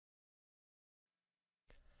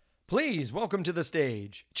Please welcome to the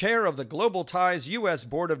stage, Chair of the Global Ties U.S.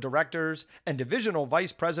 Board of Directors and Divisional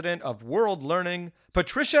Vice President of World Learning,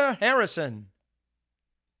 Patricia Harrison.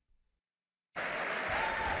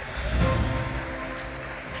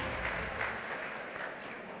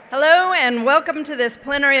 Hello and welcome to this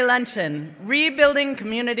plenary luncheon, Rebuilding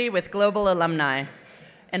Community with Global Alumni.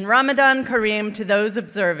 And Ramadan Kareem to those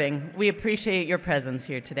observing. We appreciate your presence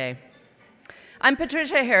here today. I'm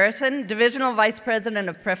Patricia Harrison, Divisional Vice President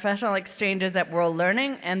of Professional Exchanges at World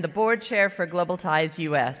Learning and the Board Chair for Global Ties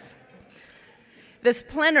U.S. This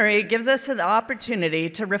plenary gives us an opportunity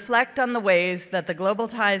to reflect on the ways that the Global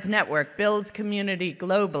Ties Network builds community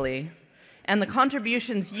globally and the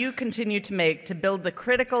contributions you continue to make to build the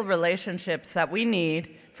critical relationships that we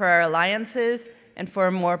need for our alliances and for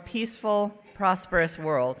a more peaceful, prosperous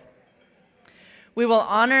world. We will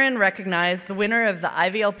honor and recognize the winner of the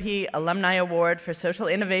IVLP Alumni Award for Social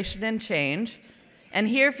Innovation and Change, and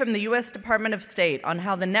hear from the U.S. Department of State on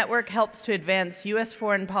how the network helps to advance U.S.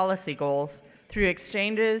 foreign policy goals through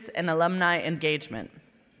exchanges and alumni engagement.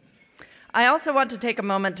 I also want to take a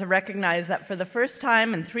moment to recognize that for the first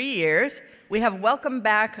time in 3 years, we have welcomed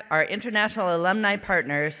back our international alumni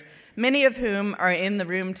partners, many of whom are in the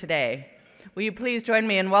room today. Will you please join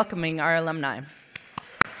me in welcoming our alumni?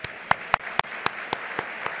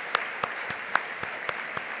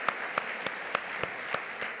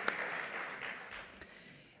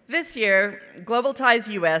 This year, Global Ties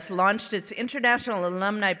U.S. launched its International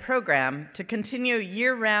Alumni Program to continue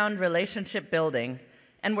year-round relationship building,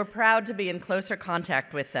 and we're proud to be in closer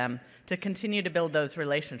contact with them to continue to build those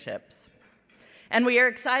relationships. And we are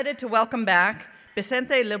excited to welcome back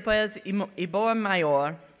Vicente Lopez Iboa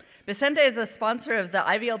Mayor. Vicente is the sponsor of the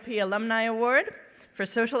IVLP Alumni Award for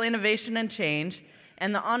Social Innovation and Change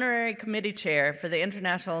and the Honorary Committee Chair for the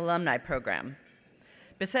International Alumni Program.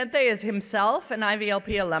 Vicente is himself an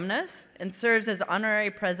IVLP alumnus and serves as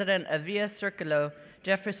Honorary President of Via Circulo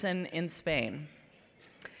Jefferson in Spain.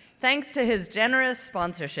 Thanks to his generous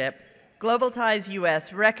sponsorship, Global Ties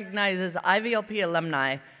U.S. recognizes IVLP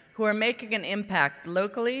alumni who are making an impact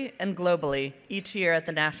locally and globally each year at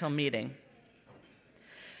the national meeting.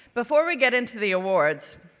 Before we get into the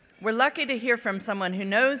awards, we're lucky to hear from someone who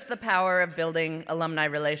knows the power of building alumni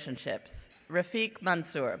relationships, Rafiq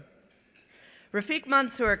Mansour. Rafiq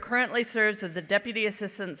Mansour currently serves as the Deputy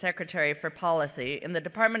Assistant Secretary for Policy in the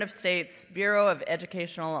Department of State's Bureau of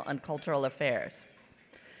Educational and Cultural Affairs.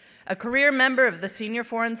 A career member of the Senior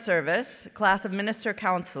Foreign Service, class of Minister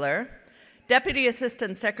Counselor, Deputy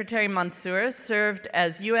Assistant Secretary Mansour served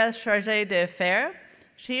as U.S. Chargé d'Affaires,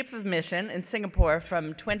 Chief of Mission in Singapore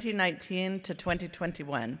from 2019 to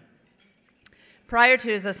 2021. Prior to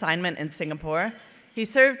his assignment in Singapore, he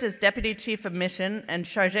served as Deputy Chief of Mission and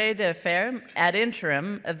Chargé d'Affaires ad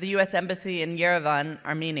interim of the U.S. Embassy in Yerevan,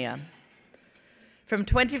 Armenia. From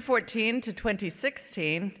 2014 to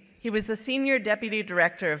 2016, he was the Senior Deputy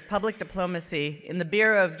Director of Public Diplomacy in the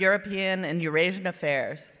Bureau of European and Eurasian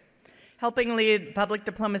Affairs, helping lead public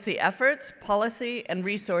diplomacy efforts, policy, and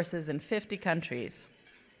resources in 50 countries.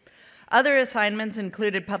 Other assignments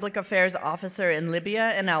included Public Affairs Officer in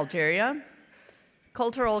Libya and Algeria,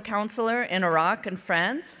 Cultural Counselor in Iraq and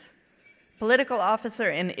France, Political Officer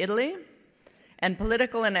in Italy, and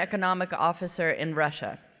Political and Economic Officer in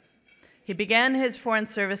Russia. He began his Foreign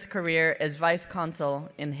Service career as Vice Consul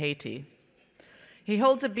in Haiti. He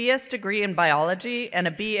holds a BS degree in biology and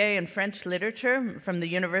a BA in French literature from the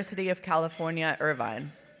University of California,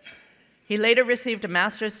 Irvine. He later received a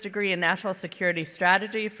master's degree in national security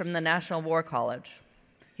strategy from the National War College.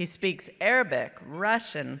 He speaks Arabic,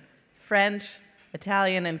 Russian, French,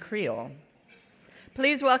 Italian, and Creole.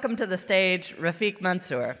 Please welcome to the stage Rafiq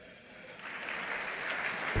Mansour.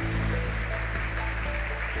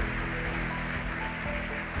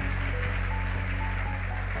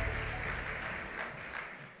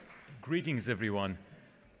 Greetings, everyone.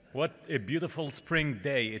 What a beautiful spring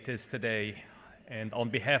day it is today. And on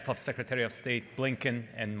behalf of Secretary of State Blinken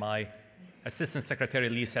and my Assistant Secretary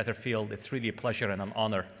Lee Satterfield, it's really a pleasure and an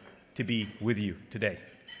honor to be with you today.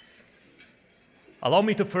 Allow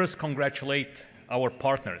me to first congratulate our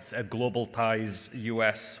partners at Global Ties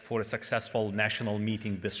U.S. for a successful national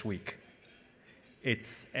meeting this week.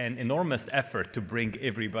 It's an enormous effort to bring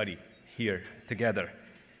everybody here together,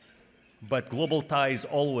 but Global Ties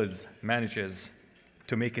always manages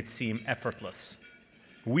to make it seem effortless.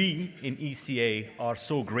 We in ECA are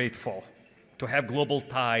so grateful to have Global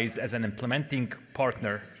Ties as an implementing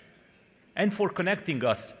partner and for connecting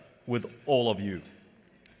us with all of you.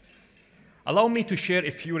 Allow me to share a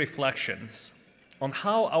few reflections on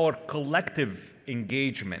how our collective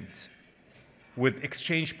engagement with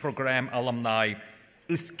exchange program alumni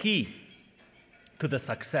is key to the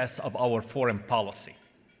success of our foreign policy.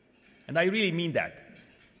 And I really mean that.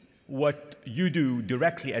 What you do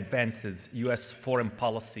directly advances U.S. foreign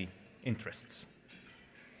policy interests.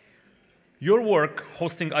 Your work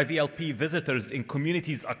hosting IVLP visitors in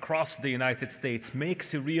communities across the United States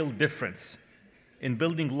makes a real difference in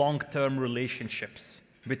building long-term relationships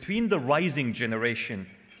between the rising generation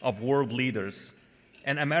of world leaders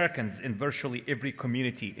and Americans in virtually every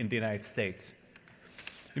community in the United States.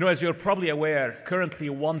 You know, as you're probably aware, currently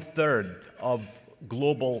 1/3 of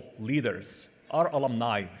global leaders are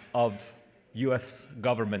alumni of U.S.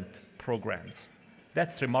 government programs.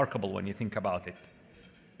 That's remarkable when you think about it.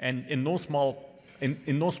 And in no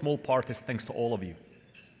small part is thanks to all of you.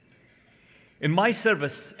 In my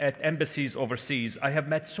service at embassies overseas, I have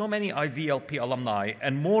met so many IVLP alumni,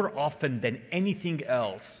 and more often than anything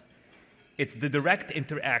else, it's the direct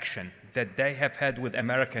interaction that they have had with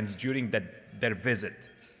Americans during their visit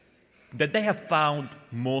that they have found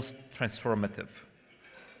most transformative.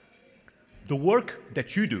 The work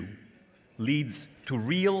that you do leads to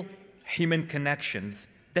real human connections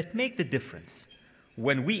that make the difference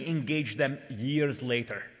when we engage them years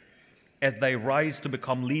later as they rise to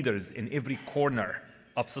become leaders in every corner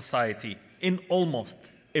of society in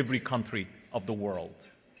almost every country of the world.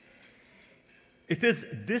 It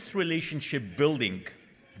is this relationship building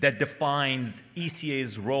that defines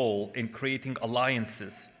ECA's role in creating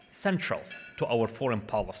alliances central to our foreign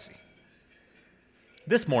policy.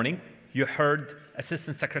 This morning, you heard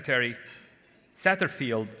Assistant Secretary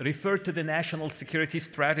Satterfield refer to the National Security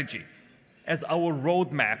Strategy as our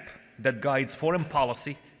roadmap that guides foreign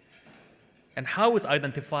policy and how it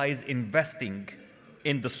identifies investing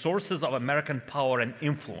in the sources of American power and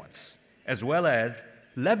influence, as well as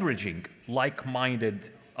leveraging like-minded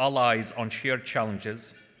allies on shared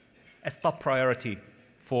challenges as top priority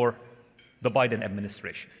for the Biden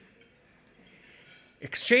administration.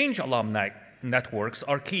 Exchange alumni networks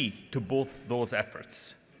are key to both those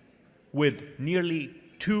efforts. With nearly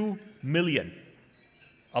 2 million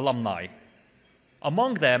alumni,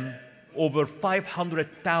 among them over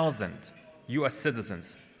 500,000 US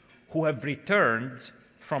citizens who have returned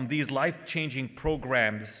from these life-changing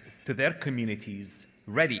programs to their communities,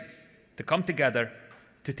 ready to come together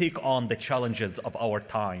to take on the challenges of our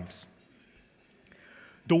times.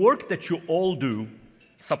 The work that you all do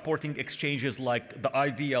supporting exchanges like the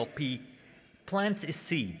IVLP plants a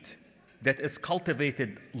seed that is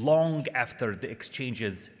cultivated long after the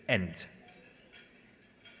exchanges end.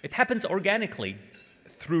 It happens organically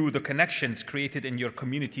through the connections created in your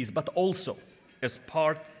communities, but also as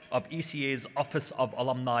part of ECA's Office of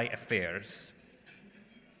Alumni Affairs.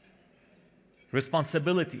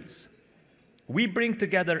 Responsibilities. We bring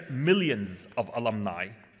together millions of alumni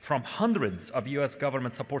from hundreds of US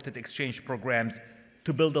government-supported exchange programs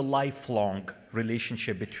to build a lifelong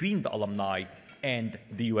relationship between the alumni and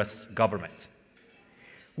the US government.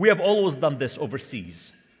 We have always done this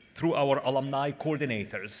overseas through our alumni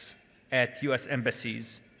coordinators at US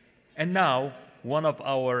embassies, and now one of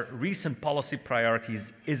our recent policy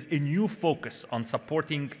priorities is a new focus on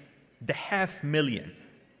supporting the 500,000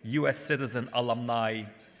 US citizen alumni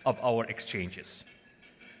of our exchanges.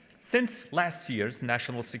 Since last year's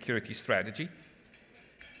National Security Strategy,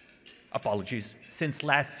 since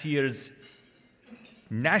last year's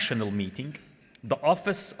national meeting, the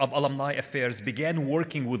Office of Alumni Affairs began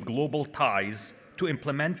working with Global Ties to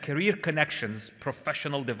implement career connections,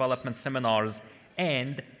 professional development seminars,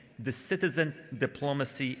 and the Citizen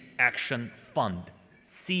Diplomacy Action Fund,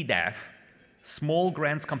 CDAF, small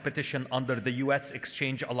grants competition under the US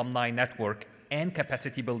Exchange Alumni Network and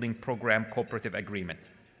Capacity Building Program Cooperative Agreement.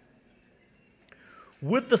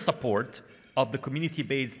 With the support of the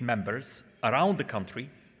community-based members around the country,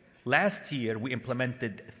 last year we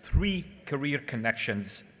implemented 3 career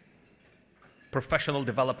connections professional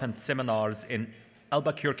development seminars in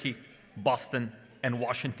Albuquerque, Boston, and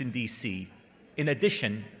Washington, D.C., in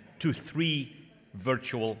addition to 3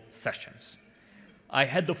 virtual sessions. I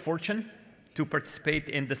had the fortune to participate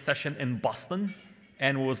in the session in Boston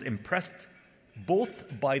and was impressed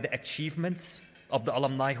both by the achievements of the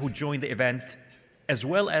alumni who joined the event, as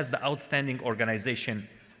well as the outstanding organization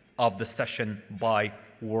of the session by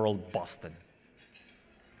World Boston.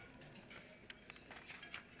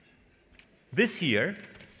 This year,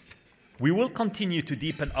 we will continue to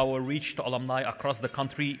deepen our reach to alumni across the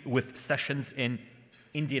country with sessions in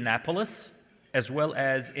Indianapolis, as well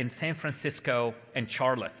as in San Francisco and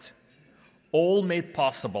Charlotte, all made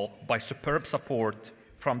possible by superb support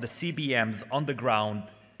from the CBMs on the ground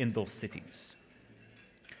in those cities.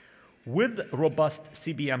 With robust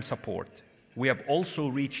CBM support, we have also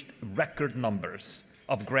reached record numbers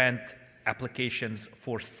of grant applications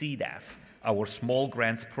for CDAF, our small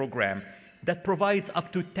grants program that provides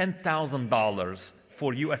up to $10,000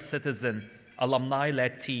 for U.S. citizen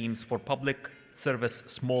alumni-led teams for public service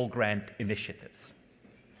small grant initiatives.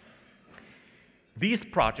 These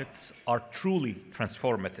projects are truly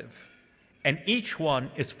transformative, and each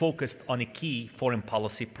one is focused on a key foreign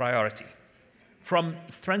policy priority. From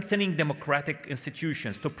strengthening democratic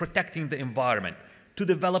institutions to protecting the environment to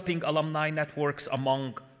developing alumni networks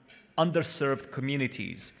among underserved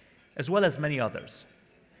communities, as well as many others.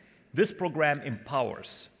 This program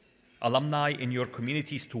empowers alumni in your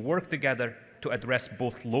communities to work together to address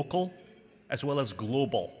both local as well as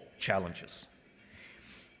global challenges.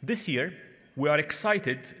 This year, we are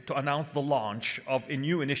excited to announce the launch of a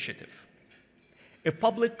new initiative. A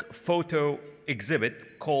public photo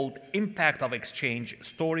exhibit called Impact of Exchange: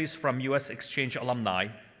 Stories from U.S. Exchange Alumni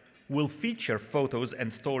will feature photos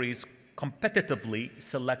and stories competitively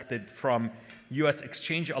selected from U.S.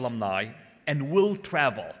 Exchange alumni and will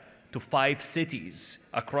travel to 5 cities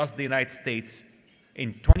across the United States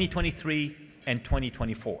in 2023 and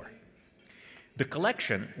 2024. The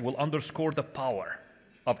collection will underscore the power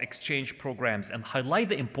of exchange programs and highlight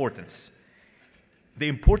the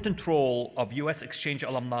important role of U.S. exchange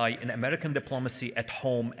alumni in American diplomacy at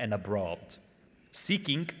home and abroad,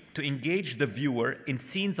 seeking to engage the viewer in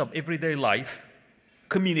scenes of everyday life,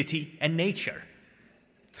 community, and nature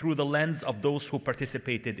through the lens of those who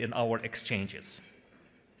participated in our exchanges.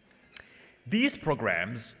 These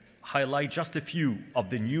programs highlight just a few of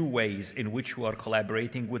the new ways in which we are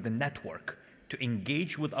collaborating with the network to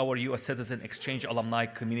engage with our U.S. citizen exchange alumni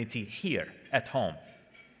community here at home.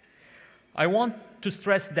 I want to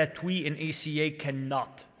stress that we in ACA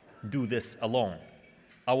cannot do this alone.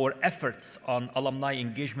 Our efforts on alumni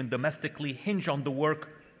engagement domestically hinge on the work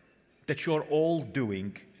that you're all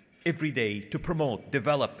doing every day to promote,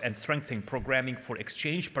 develop, and strengthen programming for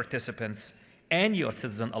exchange participants and U.S.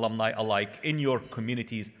 citizen alumni alike in your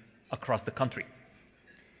communities across the country.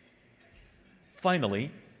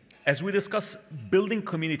 Finally, as we discuss building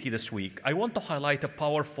community this week, I want to highlight a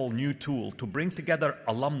powerful new tool to bring together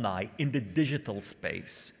alumni in the digital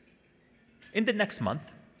space. In the next month,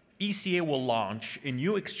 ECA will launch a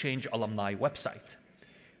new exchange alumni website.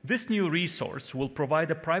 This new resource will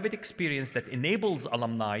provide a private experience that enables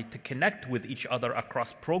alumni to connect with each other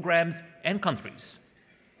across programs and countries,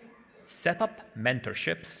 set up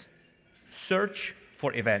mentorships, search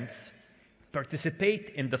for events, participate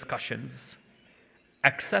in discussions,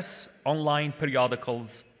 access online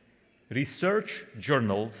periodicals, research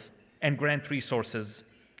journals and grant resources,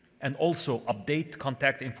 and also update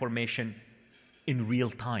contact information in real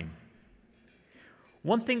time.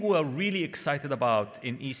 One thing we are really excited about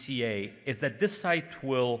in ECA is that this site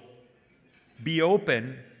will be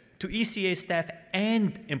open to ECA staff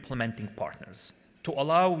and implementing partners to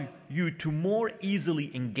allow you to more easily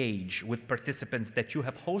engage with participants that you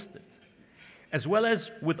have hosted, as well as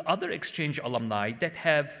with other exchange alumni that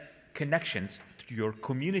have connections to your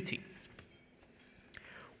community.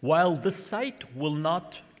 While this site will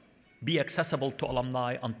not be accessible to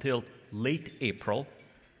alumni until late April,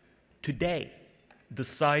 today the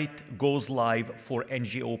site goes live for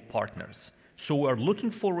NGO partners. So we're looking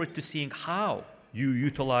forward to seeing how you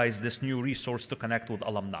utilize this new resource to connect with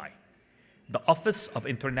alumni. The Office of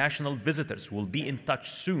International Visitors will be in touch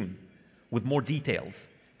soon with more details,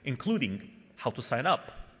 including how to sign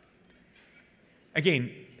up.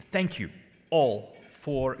 Again, thank you all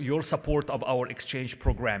for your support of our exchange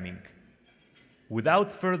programming.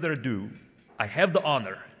 Without further ado, I have the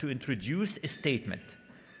honor to introduce a statement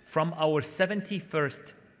from our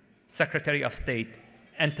 71st Secretary of State,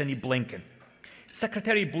 Antony Blinken.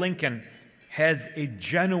 Secretary Blinken has a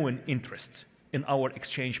genuine interest in our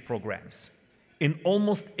exchange programs. In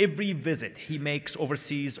almost every visit he makes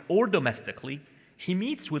overseas or domestically, he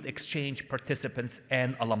meets with exchange participants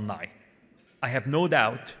and alumni. I have no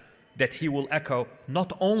doubt that he will echo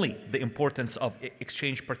not only the importance of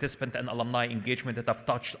exchange participant and alumni engagement that I've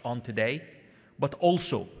touched on today, but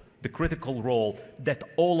also the critical role that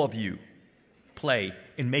all of you play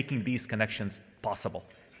in making these connections possible.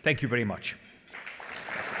 Thank you very much.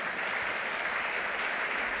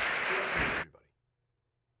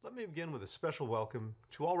 Let me begin with a special welcome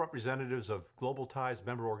to all representatives of Global Ties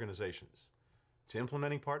member organizations, to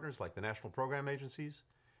implementing partners like the national program agencies,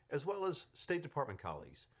 as well as State Department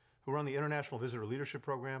colleagues who run the International Visitor Leadership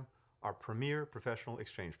Program, our premier professional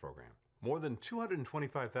exchange program. More than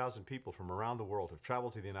 225,000 people from around the world have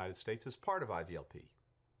traveled to the United States as part of IVLP,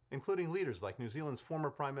 including leaders like New Zealand's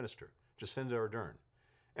former Prime Minister, Jacinda Ardern,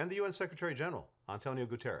 and the UN Secretary General, Antonio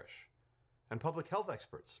Guterres, and public health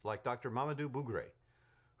experts like Dr. Mamadou Bougre,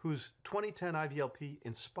 whose 2010 IVLP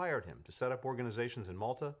inspired him to set up organizations in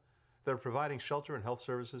Malta that are providing shelter and health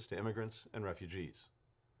services to immigrants and refugees.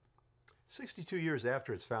 62 years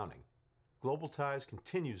after its founding, Global Ties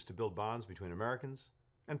continues to build bonds between Americans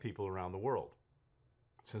and people around the world.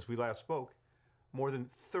 Since we last spoke, more than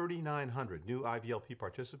 3,900 new IVLP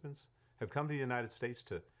participants have come to the United States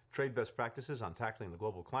to trade best practices on tackling the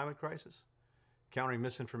global climate crisis, countering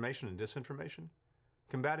misinformation and disinformation,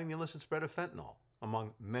 combating the illicit spread of fentanyl,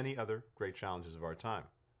 among many other great challenges of our time.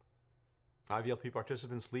 IVLP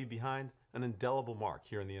participants leave behind an indelible mark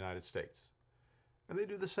here in the United States. And they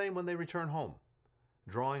do the same when they return home,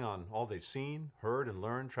 drawing on all they've seen, heard, and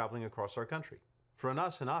learned traveling across our country. For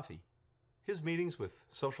Anass Hanafi, his meetings with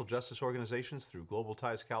social justice organizations through Global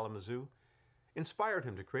Ties Kalamazoo inspired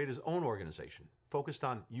him to create his own organization focused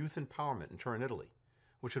on youth empowerment in Turin, Italy,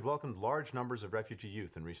 which had welcomed large numbers of refugee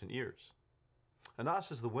youth in recent years.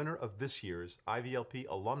 Anass is the winner of this year's IVLP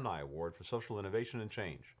Alumni Award for Social Innovation and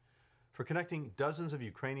Change for connecting dozens of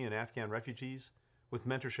Ukrainian and Afghan refugees with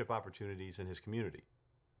mentorship opportunities in his community.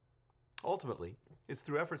 Ultimately, it's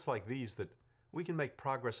through efforts like these that we can make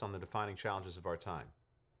progress on the defining challenges of our time,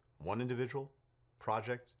 one individual,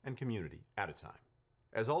 project, and community at a time.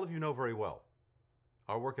 As all of you know very well,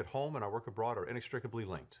 our work at home and our work abroad are inextricably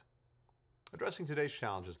linked. Addressing today's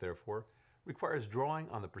challenges, therefore, requires drawing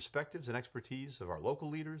on the perspectives and expertise of our local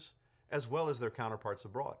leaders as well as their counterparts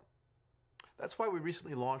abroad. That's why we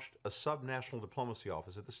recently launched a sub-national diplomacy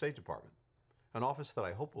office at the State Department, an office that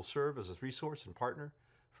I hope will serve as a resource and partner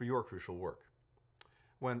for your crucial work.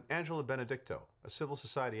 When Angela Benedicto, a civil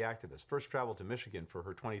society activist, first traveled to Michigan for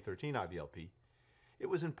her 2013 IVLP, it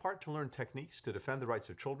was in part to learn techniques to defend the rights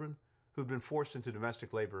of children who'd been forced into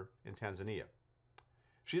domestic labor in Tanzania.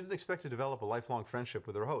 She didn't expect to develop a lifelong friendship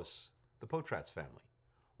with her hosts, the Potratz family,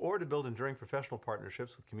 or to build enduring professional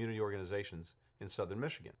partnerships with community organizations in southern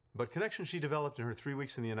Michigan. But connections she developed in her 3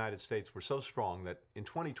 weeks in the United States were so strong that in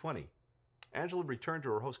 2020, Angela returned to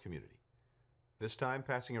her host community, this time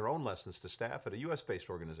passing her own lessons to staff at a U.S.-based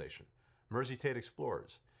organization, Mersey Tate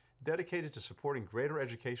Explorers, dedicated to supporting greater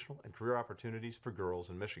educational and career opportunities for girls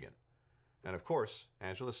in Michigan. And of course,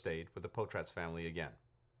 Angela stayed with the Potratz family again.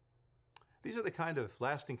 These are the kind of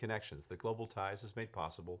lasting connections that Global Ties has made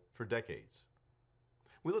possible for decades.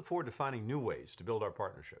 We look forward to finding new ways to build our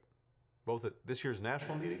partnership, both at this year's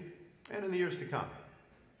national meeting and in the years to come.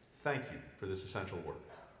 Thank you for this essential work.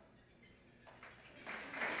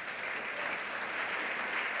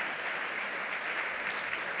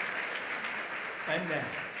 And now,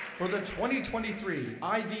 for the 2023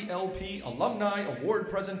 IVLP Alumni Award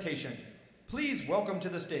presentation, please welcome to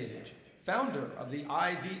the stage founder of the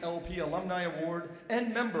IVLP Alumni Award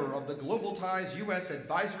and member of the Global Ties U.S.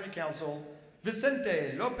 Advisory Council,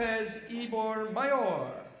 Vicente Lopez Ibor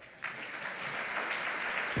Mayor.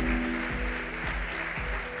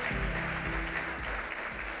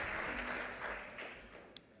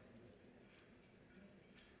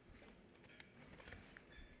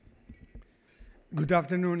 Good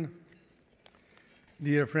afternoon,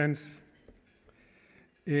 dear friends.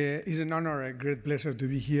 It's an honor, a great pleasure to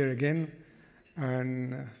be here again,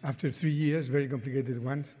 and after 3 years, very complicated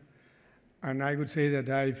ones. And I would say that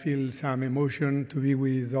I feel some emotion to be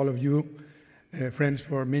with all of you, friends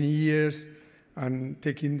for many years, and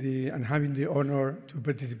having the honor to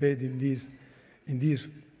participate in this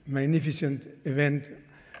magnificent event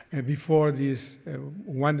before this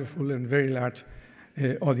wonderful and very large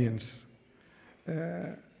audience.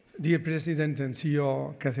 Dear President and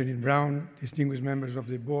CEO Catherine Brown, distinguished members of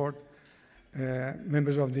the board,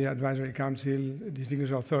 members of the Advisory Council,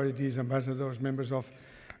 distinguished authorities, ambassadors, members of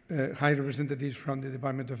high representatives from the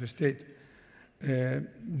Department of State,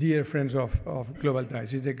 dear friends of Global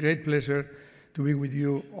Ties. It's a great pleasure to be with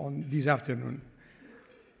you on this afternoon.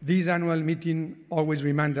 This annual meeting always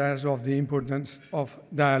reminds us of the importance of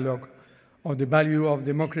dialogue, of the value of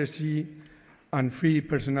democracy and free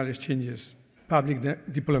personal exchanges, public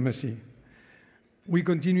diplomacy. We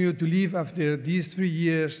continue to live after these 3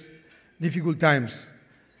 years difficult times,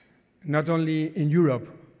 not only in Europe,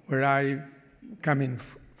 where I'm coming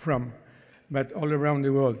from, but all around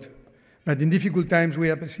the world. But in difficult times, we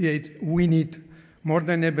appreciate we need more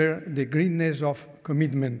than ever the greatness of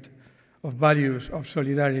commitment, of values, of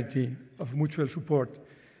solidarity, of mutual support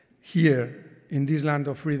here in this land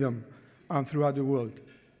of freedom and throughout the world.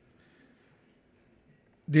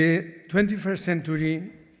 The 21st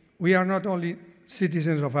century, we are not only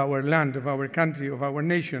citizens of our land, of our country, of our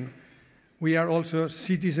nation, we are also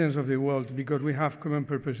citizens of the world because we have common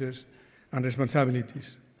purposes and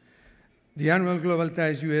responsibilities. The annual Global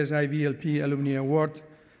Ties U.S. IVLP Alumni Award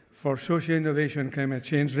for Social Innovation and Climate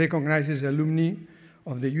Change recognizes alumni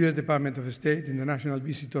of the U.S. Department of State International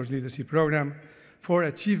Visitors Leadership Program for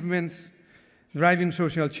achievements driving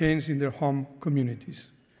social change in their home communities.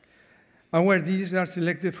 Awardees are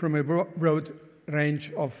selected from a broad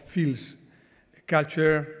range of fields: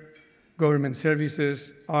 culture, government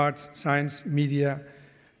services, arts, science, media,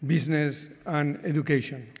 business, and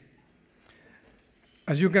education.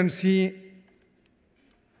 As you can see,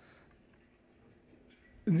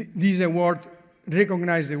 this award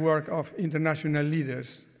recognizes the work of international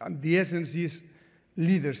leaders. And the essence is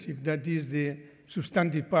leadership. That is the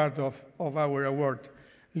substantive part of our award.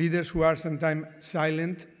 Leaders who are sometimes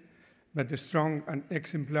silent, but strong and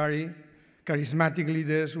exemplary, charismatic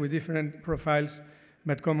leaders with different profiles,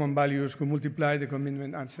 but common values who multiply the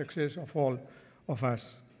commitment and success of all of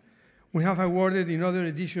us. We have awarded in other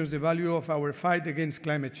editions the value of our fight against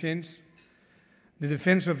climate change, the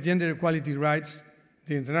defense of gender equality rights,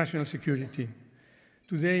 the international security.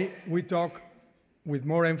 Today, we talk with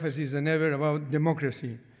more emphasis than ever about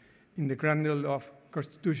democracy in the cradle of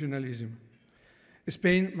constitutionalism.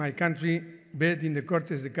 Spain, my country, bet in the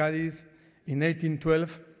Cortes de Cádiz in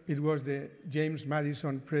 1812. It was the James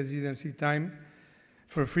Madison presidency time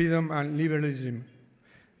for freedom and liberalism.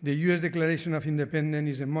 The U.S. Declaration of Independence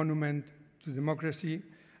is a monument to democracy,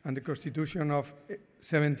 and the Constitution of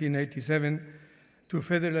 1787 to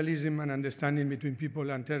federalism and understanding between people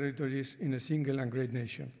and territories in a single and great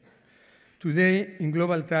nation. Today, in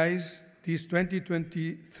Global Ties, this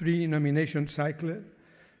 2023 nomination cycle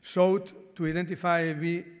sought to identify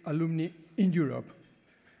IVLP alumni in Europe.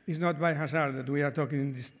 It's not by hazard that we are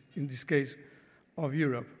talking in this case of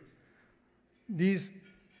Europe. These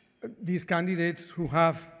candidates who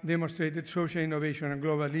have demonstrated social innovation and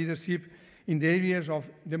global leadership in the areas of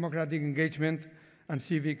democratic engagement and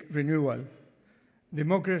civic renewal.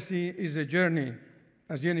 Democracy is a journey,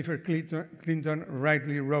 as Jennifer Clinton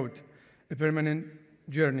rightly wrote, a permanent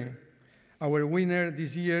journey. Our winner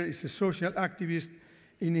this year is a social activist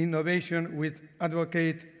in innovation with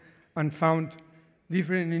advocate and found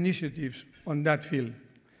different initiatives on that field.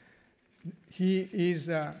 He is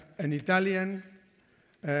an Italian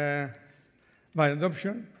by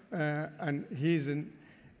adoption, and he is an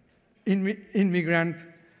immigrant,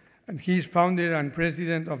 and he is founder and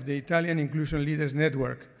president of the Italian Inclusion Leaders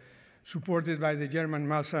Network, supported by the German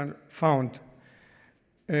Marshall Fund,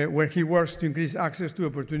 where he works to increase access to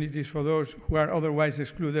opportunities for those who are otherwise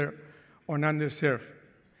excluded or underserved.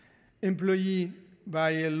 Employee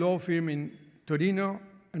by a law firm in Torino,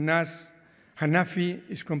 Anass Hanafi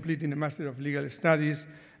is completing a Master of Legal Studies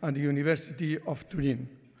at the University of Turin.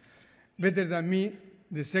 Better than me,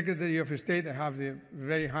 the Secretary of State, I have the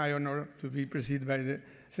very high honor to be preceded by the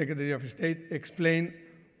Secretary of State, explained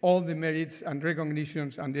all the merits and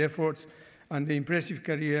recognitions and the efforts and the impressive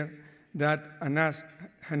career that Anass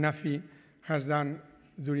Hanafi has done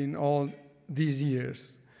during all these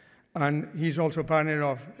years. And he's also partner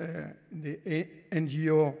of the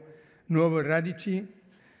NGO Nuovo Radici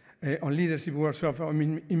on leadership workshops of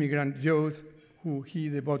immigrant youth, who he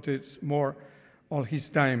devoted more of his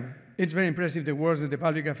time. It's very impressive the words that the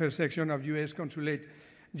Public Affairs section of U.S. Consulate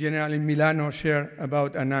General in Milano share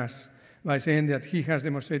about Anass by saying that he has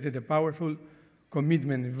demonstrated a powerful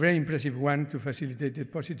commitment, a very impressive one, to facilitate a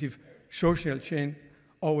positive social change,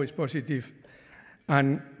 always positive.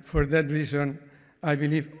 And for that reason, I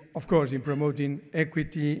believe, of course, in promoting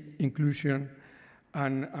equity, inclusion,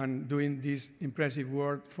 and doing this impressive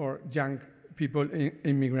work for young people,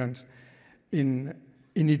 immigrants in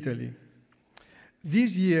Italy.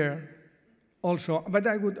 This year also, but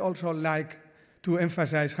I would also like to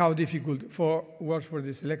emphasize how difficult it was for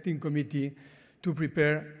the selecting committee to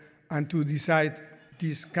prepare and to decide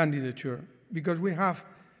this candidature, because we have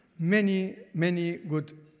many, many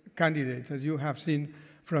good candidates, as you have seen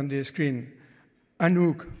from the screen.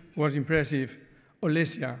 Anouk was impressive,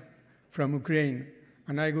 Olesia from Ukraine,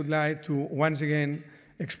 and I would like to once again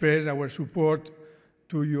express our support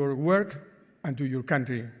to your work and to your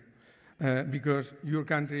country, because your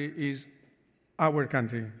country is our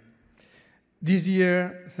country. This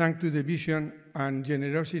year, thanks to the vision and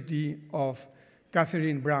generosity of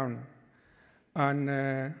Catherine Brown and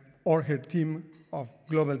all her team of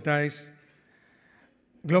Global Ties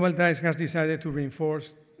has decided to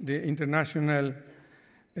reinforce the international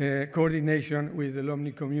coordination with the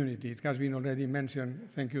alumni community. It has been already mentioned.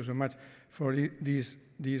 Thank you so much for this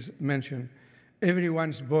mention.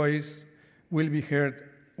 Everyone's voice will be heard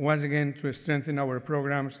once again to strengthen our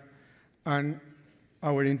programs and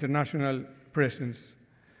our international presence.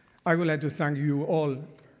 I would like to thank you all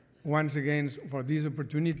once again for this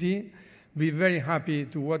opportunity. Be very happy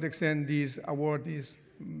to what extent this award is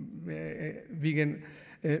being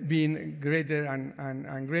being greater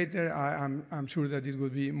and greater. I'm sure that it will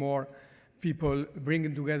be more people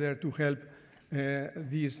bringing together to help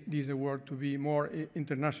this award to be more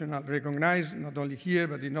international recognized, not only here,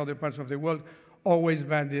 but in other parts of the world, always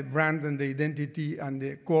by the brand and the identity and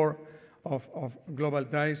the core of Global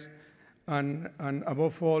Ties. And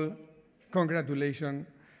above all, congratulations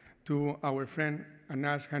to our friend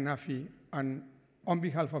Anass Hanafi, and on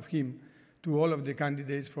behalf of him, to all of the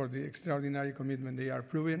candidates for the extraordinary commitment they are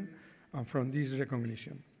proving, and from this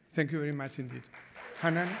recognition. Thank you very much indeed.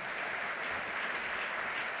 Hanan.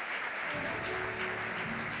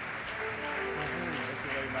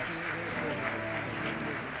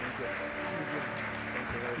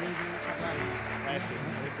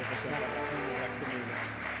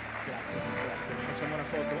 Facciamo una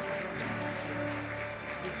foto?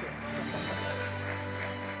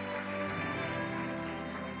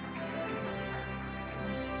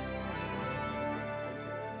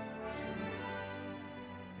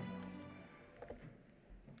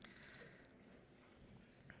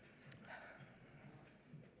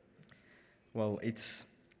 Well, it's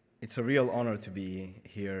a real honor to be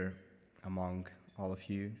here among all of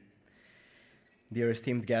you. Dear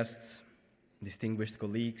esteemed guests, distinguished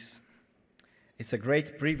colleagues, it's a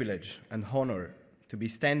great privilege and honor to be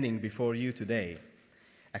standing before you today,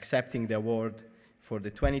 accepting the award for the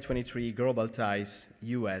 2023 Global Ties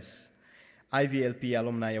U.S. IVLP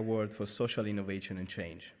Alumni Award for Social Innovation and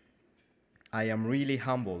Change. I am really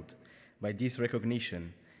humbled by this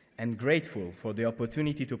recognition and grateful for the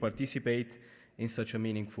opportunity to participate in such a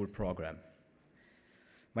meaningful program.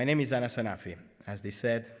 My name is Anass Hanafi. As they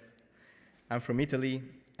said, I'm from Italy,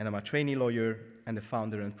 and I'm a trainee lawyer and the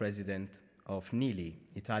founder and president of NILI,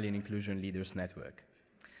 Italian Inclusion Leaders Network.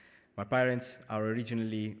 My parents are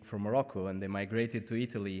originally from Morocco, and they migrated to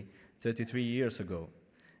Italy 33 years ago,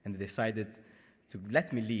 and they decided to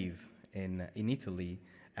let me live in Italy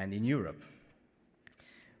and in Europe.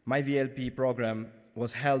 My VLP program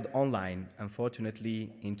was held online,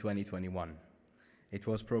 unfortunately, in 2021. It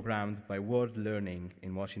was programmed by World Learning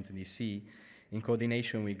in Washington, D.C., in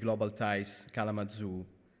coordination with Global Ties Kalamazoo,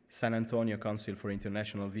 San Antonio Council for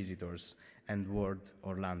International Visitors, and World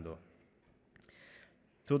Orlando.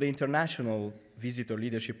 Through the International Visitor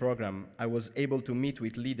Leadership Program, I was able to meet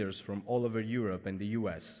with leaders from all over Europe and the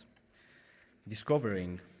US,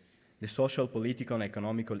 discovering the social, political, and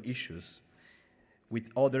economical issues with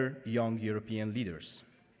other young European leaders.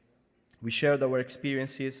 We shared our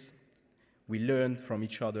experiences, we learned from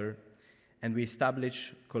each other, and we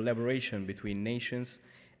established collaboration between nations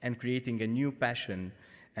and creating a new passion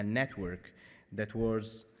and network that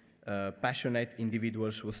was passionate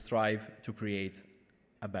individuals who strive to create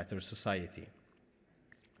a better society.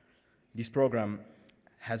 This program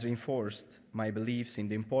has reinforced my beliefs in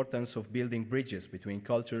the importance of building bridges between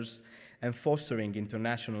cultures and fostering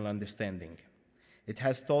international understanding. It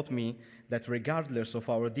has taught me that regardless of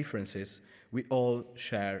our differences, we all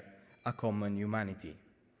share a common humanity.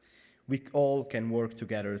 We all can work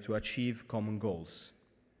together to achieve common goals.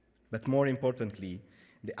 But more importantly,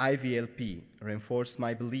 the IVLP reinforced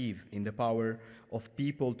my belief in the power of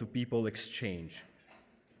people-to-people exchange.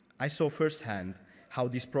 I saw firsthand how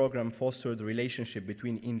this program fostered the relationship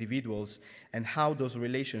between individuals and how those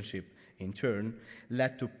relationships, in turn,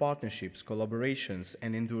 led to partnerships, collaborations,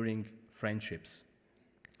 and enduring friendships.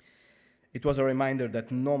 It was a reminder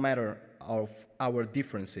that no matter of our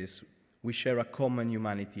differences, we share a common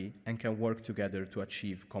humanity and can work together to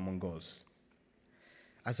achieve common goals.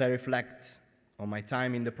 As I reflect on my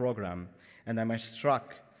time in the program, and I'm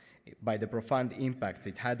struck by the profound impact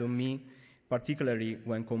it had on me, particularly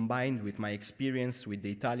when combined with my experience with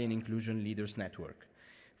the Italian Inclusion Leaders Network,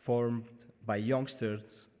 formed by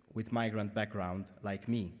youngsters with migrant background like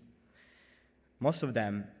me. Most of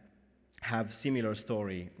them have similar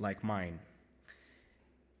story like mine.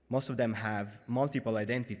 Most of them have multiple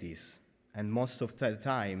identities, and most of the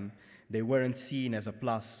time, they weren't seen as a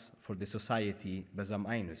plus for the society, but as a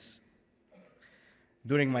minus.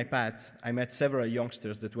 During my path, I met several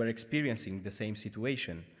youngsters that were experiencing the same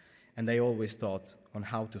situation, and I always thought on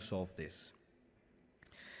how to solve this.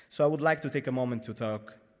 So I would like to take a moment to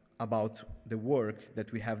talk about the work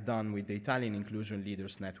that we have done with the Italian Inclusion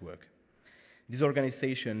Leaders Network. This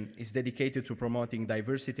organization is dedicated to promoting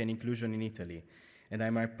diversity and inclusion in Italy, and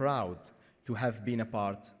I'm proud to have been a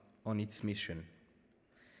part on its mission.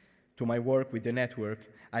 To my work with the network,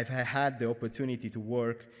 I've had the opportunity to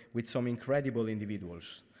work with some incredible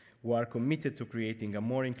individuals who are committed to creating a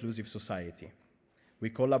more inclusive society.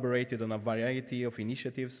 We collaborated on a variety of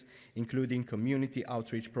initiatives, including community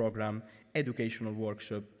outreach program, educational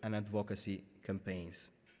workshop, and advocacy campaigns.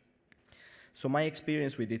 So my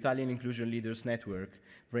experience with the Italian Inclusion Leaders Network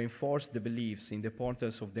reinforced the beliefs in the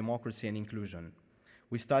importance of democracy and inclusion.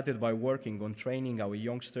 We started by working on training our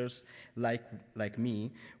youngsters, like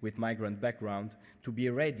me, with migrant background, to be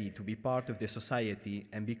ready to be part of the society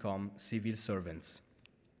and become civil servants.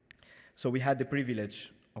 So we had the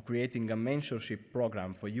privilege of creating a mentorship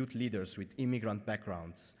program for youth leaders with immigrant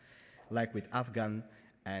backgrounds, like with Afghan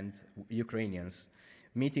and Ukrainians,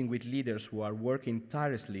 meeting with leaders who are working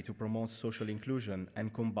tirelessly to promote social inclusion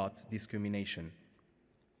and combat discrimination.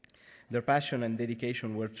 Their passion and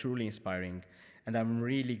dedication were truly inspiring, and I'm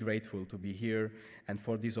really grateful to be here and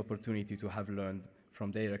for this opportunity to have learned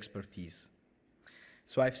from their expertise.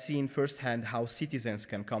 So I've seen firsthand how citizens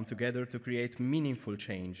can come together to create meaningful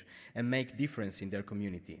change and make difference in their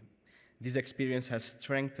community. This experience has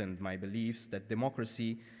strengthened my beliefs that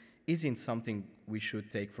democracy isn't something we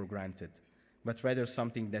should take for granted, but rather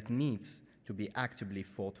something that needs to be actively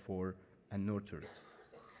fought for and nurtured.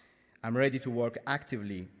 I'm ready to work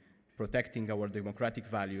actively protecting our democratic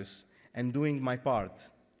values and doing my part,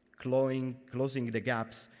 closing the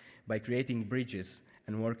gaps by creating bridges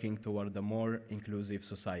and working toward a more inclusive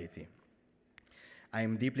society. I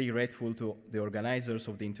am deeply grateful to the organizers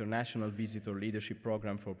of the International Visitor Leadership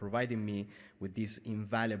Program for providing me with this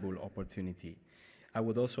invaluable opportunity. I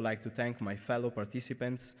would also like to thank my fellow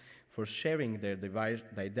participants for sharing their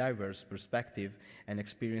diverse perspective and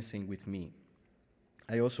experiencing with me.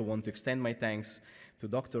 I also want to extend my thanks to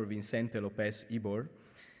Dr. Vicente Lopez Ibor,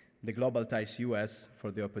 the Global Ties U.S.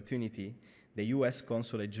 for the opportunity, the U.S.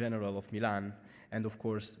 Consulate General of Milan, and of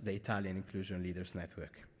course, the Italian Inclusion Leaders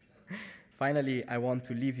Network. Finally, I want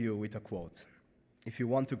to leave you with a quote. If you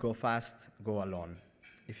want to go fast, go alone.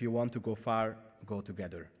 If you want to go far, go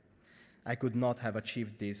together. I could not have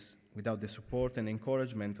achieved this without the support and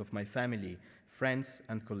encouragement of my family, friends,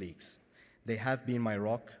 and colleagues. They have been my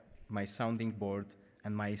rock, my sounding board,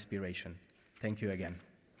 and my inspiration. Thank you again.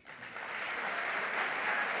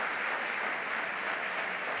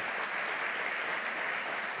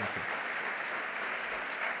 Thank you.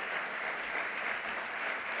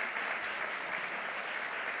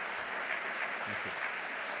 Thank you.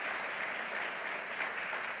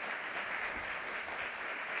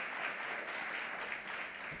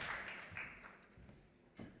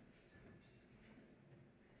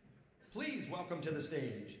 Please welcome to the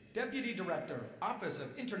stage Deputy Director, Office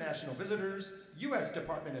of International Visitors, U.S.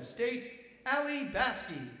 Department of State, Ali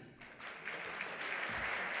Baskey.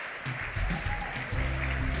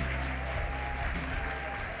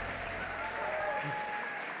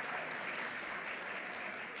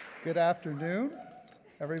 Good afternoon,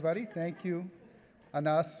 everybody. Thank you,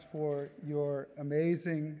 Anass, for your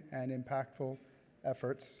amazing and impactful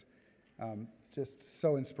efforts. Just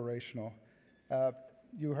so inspirational.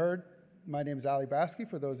 You heard, my name is Ali Baskey.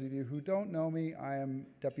 For those of you who don't know me, I am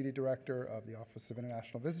Deputy Director of the Office of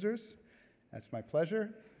International Visitors. That's my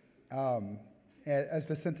pleasure. As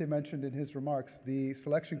Vicente mentioned in his remarks, the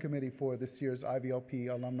selection committee for this year's IVLP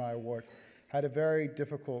Alumni Award had a very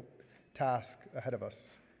difficult task ahead of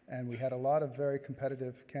us. And we had a lot of very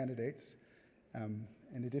competitive candidates.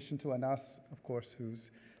 In addition to Anass, of course, who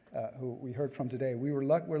we heard from today, we're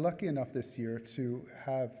lucky enough this year to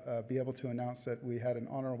be able to announce that we had an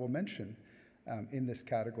honorable mention in this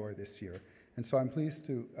category this year. And so I'm pleased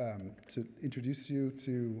to introduce you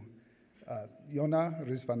to Jona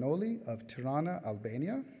Rizvanolli of Tirana,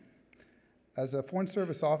 Albania. As a Foreign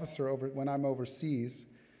Service officer, when I'm overseas,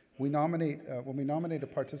 when we nominate a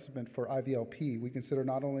participant for IVLP, we consider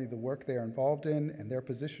not only the work they are involved in and their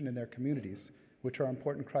position in their communities, which are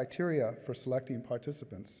important criteria for selecting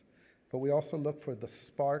participants, but we also look for the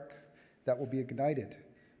spark that will be ignited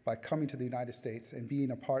by coming to the United States and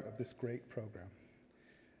being a part of this great program.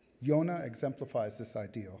 Jona exemplifies this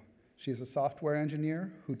ideal. She is a software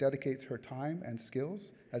engineer who dedicates her time and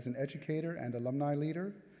skills as an educator and alumni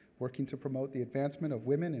leader, working to promote the advancement of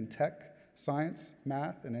women in tech, science,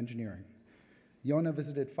 math, and engineering. Jona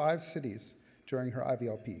visited 5 cities during her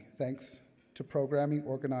IVLP, thanks to programming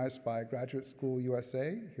organized by Graduate School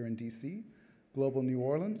USA here in DC, Global New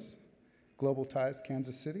Orleans, Global Ties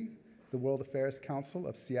Kansas City, the World Affairs Council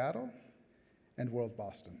of Seattle, and World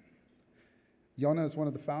Boston. Jona is one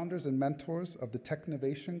of the founders and mentors of the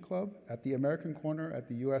Technovation Club at the American Corner at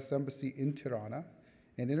the US Embassy in Tirana,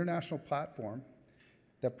 an international platform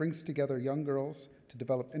that brings together young girls to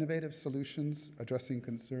develop innovative solutions addressing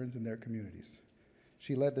concerns in their communities.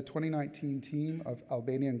 She led the 2019 team of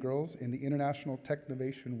Albanian girls in the International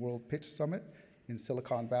Technovation World Pitch Summit in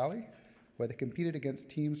Silicon Valley, where they competed against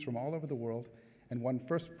teams from all over the world and won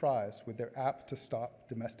first prize with their app to stop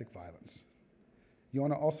domestic violence.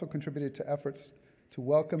 Jona also contributed to efforts to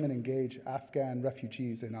welcome and engage Afghan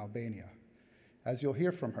refugees in Albania. As you'll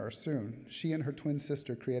hear from her soon, she and her twin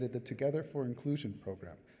sister created the Together for Inclusion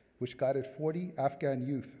program, which guided 40 Afghan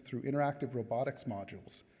youth through interactive robotics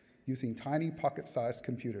modules using tiny pocket-sized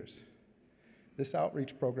computers. This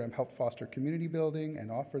outreach program helped foster community building and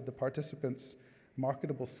offered the participants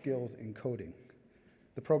marketable skills in coding.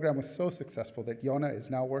 The program was so successful that Jona is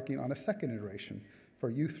now working on a second iteration for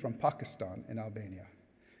youth from Pakistan in Albania.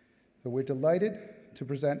 So we're delighted to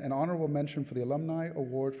present an honorable mention for the Alumni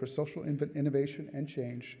Award for Social Innovation and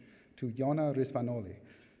Change to Jona Rizvanolli.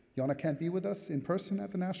 Jona can't be with us in person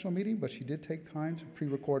at the national meeting, but she did take time to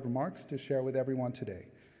pre-record remarks to share with everyone today.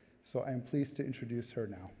 So I am pleased to introduce her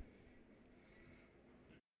now.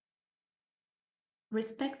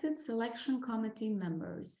 Respected selection committee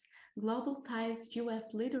members, Global Ties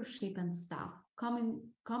U.S. leadership and staff,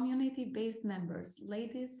 community-based members,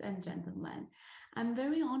 ladies and gentlemen, I'm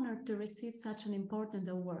very honored to receive such an important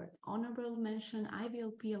award, Honorable Mention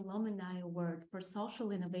IVLP Alumni Award for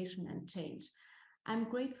Social Innovation and Change. I'm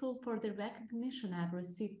grateful for the recognition I've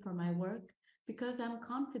received for my work because I'm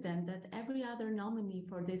confident that every other nominee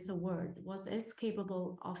for this award was as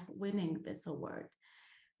capable of winning this award.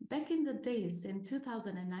 Back in the days in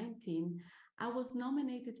 2019, I was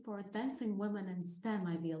nominated for Advancing Women in STEM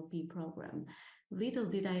IVLP program. Little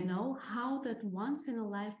did I know how that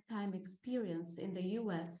once-in-a-lifetime experience in the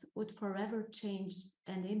US would forever change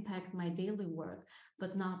and impact my daily work,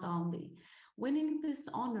 but not only. Winning this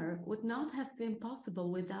honor would not have been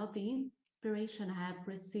possible without the inspiration I have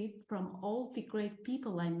received from all the great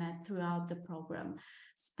people I met throughout the program.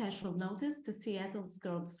 Special notice to Seattle's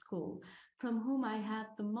Girls School, from whom I have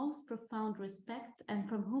the most profound respect and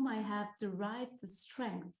from whom I have derived the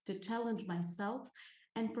strength to challenge myself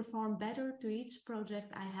and perform better to each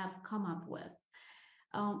project I have come up with.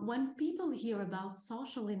 When people hear about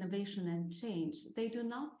social innovation and change, they do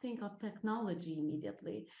not think of technology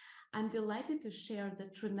immediately. I'm delighted to share the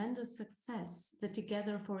tremendous success the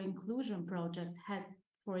Together for Inclusion project had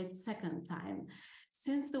for its second time.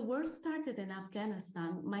 Since the war started in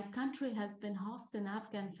Afghanistan, my country has been hosting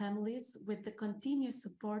Afghan families with the continuous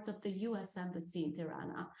support of the U.S. Embassy in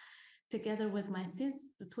Tirana. Together with my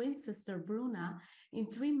twin sister, Bruna, in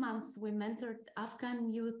 3 months, we mentored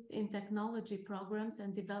Afghan youth in technology programs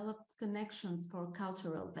and developed connections for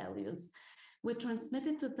cultural values. We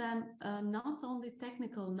transmitted to them not only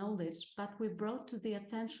technical knowledge, but we brought to the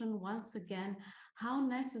attention once again how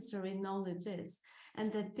necessary knowledge is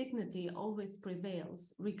and that dignity always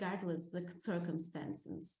prevails, regardless the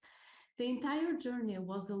circumstances. The entire journey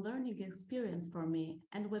was a learning experience for me,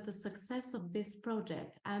 and with the success of this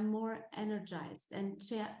project, I'm more energized and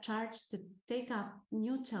charged to take up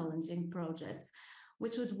new challenging projects,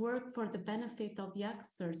 which would work for the benefit of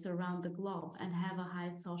youngsters around the globe and have a high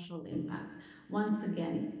social impact. Once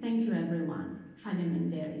again, thank you everyone.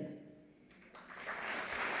 Faleminderit.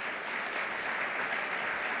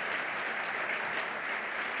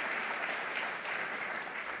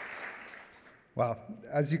 Wow,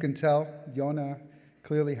 as you can tell, Jona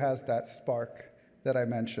clearly has that spark that I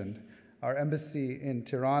mentioned. Our embassy in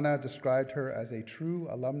Tirana described her as a true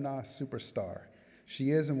alumna superstar.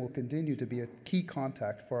 She is and will continue to be a key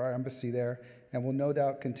contact for our embassy there and will no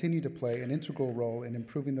doubt continue to play an integral role in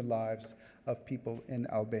improving the lives of people in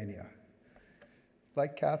Albania.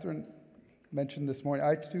 Like Catherine mentioned this morning,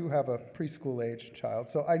 I too have a preschool-age child,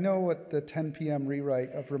 so I know what the 10 p.m.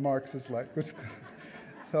 rewrite of remarks is like.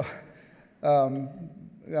 So I'm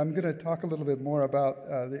going to talk a little bit more about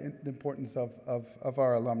the importance of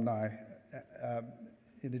our alumni,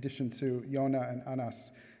 in addition to Jona and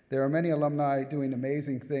Anass. There are many alumni doing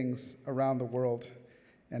amazing things around the world,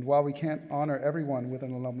 and while we can't honor everyone with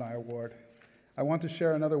an alumni award, I want to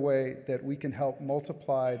share another way that we can help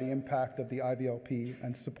multiply the impact of the IVLP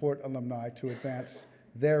and support alumni to advance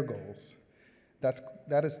their goals.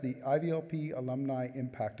 That is the IVLP Alumni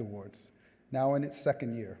Impact Awards, now in its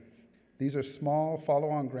second year. These are small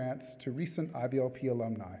follow-on grants to recent IVLP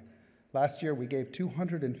alumni. Last year, we gave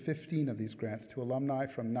 215 of these grants to alumni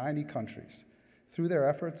from 90 countries. Through their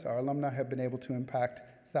efforts, our alumni have been able to impact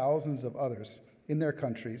thousands of others in their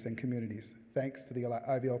countries and communities, thanks to the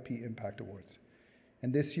IVLP Impact Awards.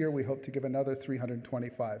 And this year, we hope to give another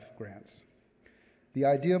 325 grants. The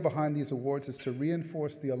idea behind these awards is to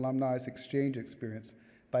reinforce the alumni's exchange experience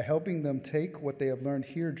by helping them take what they have learned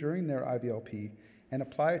here during their IVLP and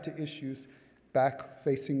apply it to issues back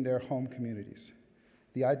facing their home communities.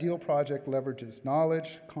 The IDEAL project leverages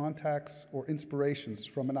knowledge, contacts, or inspirations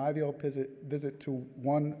from an IVLP visit to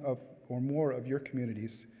one of or more of your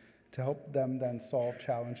communities to help them then solve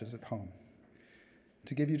challenges at home.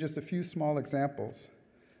 To give you just a few small examples,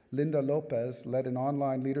 Linda Lopez led an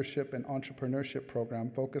online leadership and entrepreneurship program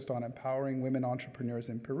focused on empowering women entrepreneurs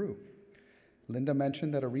in Peru. Linda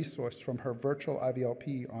mentioned that a resource from her virtual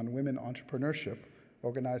IVLP on women entrepreneurship,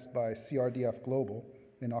 organized by CRDF Global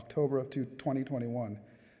in October of 2021,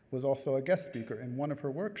 was also a guest speaker in one of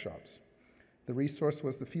her workshops. The resource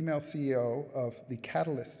was the female CEO of the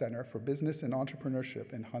Catalyst Center for Business and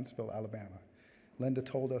Entrepreneurship in Huntsville, Alabama. Linda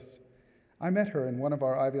told us, "I met her in one of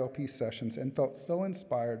our IVLP sessions and felt so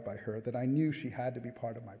inspired by her that I knew she had to be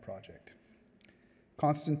part of my project."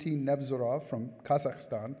 Konstantin Nevzorov from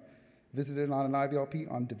Kazakhstan visited on an IVLP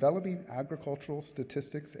on developing agricultural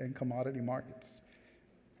statistics and commodity markets,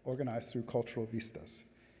 organized through Cultural Vistas.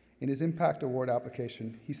 In his Impact Award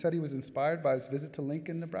application, he said he was inspired by his visit to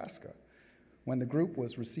Lincoln, Nebraska, when the group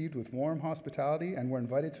was received with warm hospitality and were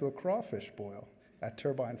invited to a crawfish boil at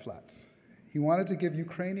Turbine Flats. He wanted to give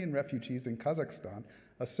Ukrainian refugees in Kazakhstan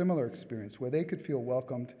a similar experience where they could feel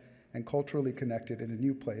welcomed and culturally connected in a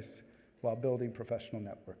new place while building professional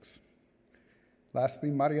networks.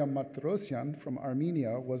 Lastly, Maria Martirosyan from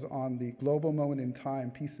Armenia was on the Global Moment in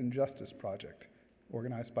Time Peace and Justice Project,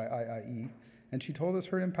 organized by IIE, and she told us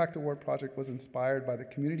her Impact Award project was inspired by the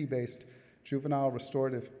community-based juvenile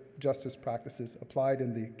restorative justice practices applied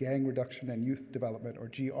in the Gang Reduction and Youth Development, or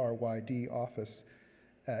GRYD, office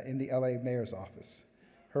in the LA Mayor's office.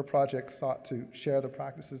 Her project sought to share the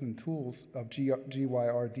practices and tools of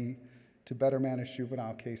GYRD to better manage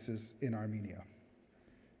juvenile cases in Armenia.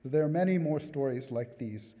 There are many more stories like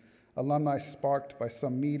these, alumni sparked by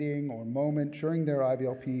some meeting or moment during their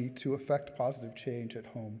IVLP to affect positive change at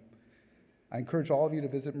home. I encourage all of you to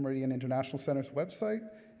visit Meridian International Center's website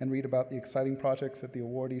and read about the exciting projects that the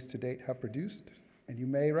awardees to date have produced, and you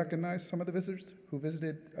may recognize some of the visitors who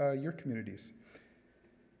visited your communities.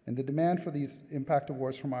 And the demand for these impact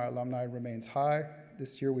awards from our alumni remains high.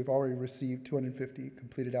 This year, we've already received 250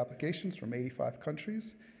 completed applications from 85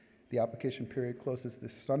 countries. The application period closes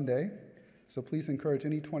this Sunday, so please encourage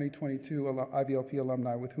any 2022 IVLP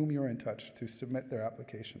alumni with whom you're in touch to submit their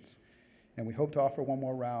applications. And we hope to offer one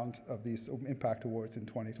more round of these impact awards in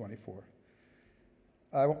 2024.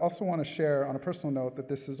 I also want to share on a personal note that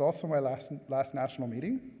this is also my last national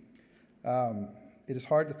meeting. It is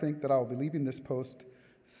hard to think that I will be leaving this post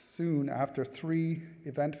soon after 3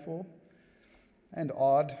 eventful and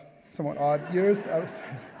somewhat odd years.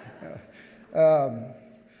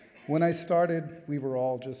 When I started, we were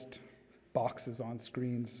all just boxes on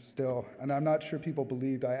screens still, and I'm not sure people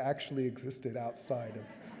believed I actually existed outside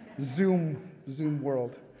of Zoom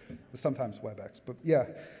world, sometimes WebEx, but yeah.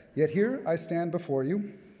 Yet here I stand before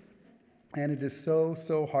you, and it is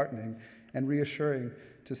so heartening and reassuring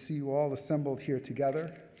to see you all assembled here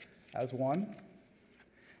together as one.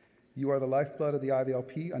 You are the lifeblood of the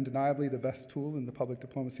IVLP, undeniably the best tool in the public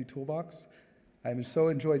diplomacy toolbox. I have so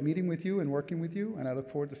enjoyed meeting with you and working with you, and I look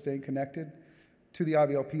forward to staying connected to the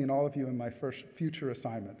IVLP and all of you in my future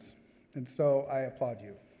assignments. And so I applaud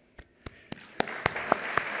you.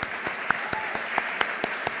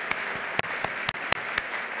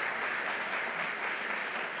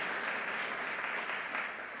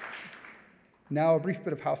 Now, a brief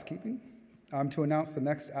bit of housekeeping. I'm to announce the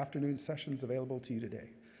next afternoon sessions available to you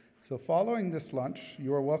today. So following this lunch,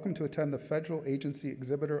 you are welcome to attend the Federal Agency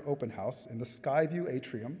Exhibitor Open House in the Skyview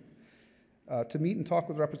Atrium to meet and talk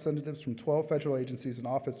with representatives from 12 federal agencies and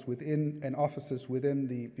offices within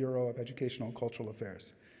the Bureau of Educational and Cultural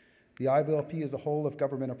Affairs. The IVLP is a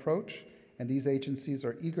whole-of-government approach, and these agencies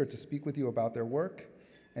are eager to speak with you about their work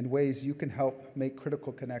and ways you can help make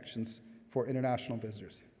critical connections for international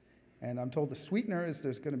visitors. And I'm told the sweetener is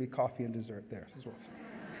there's going to be coffee and dessert there as well.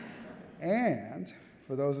 And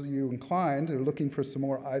for those of you inclined or looking for some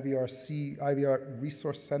more IVR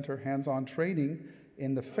Resource Center hands-on training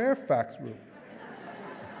in the Fairfax room.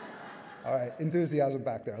 All right, enthusiasm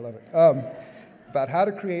back there, I love it. About how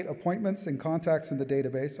to create appointments and contacts in the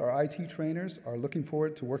database, our IT trainers are looking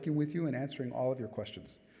forward to working with you and answering all of your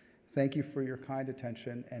questions. Thank you for your kind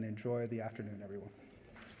attention, and enjoy the afternoon, everyone.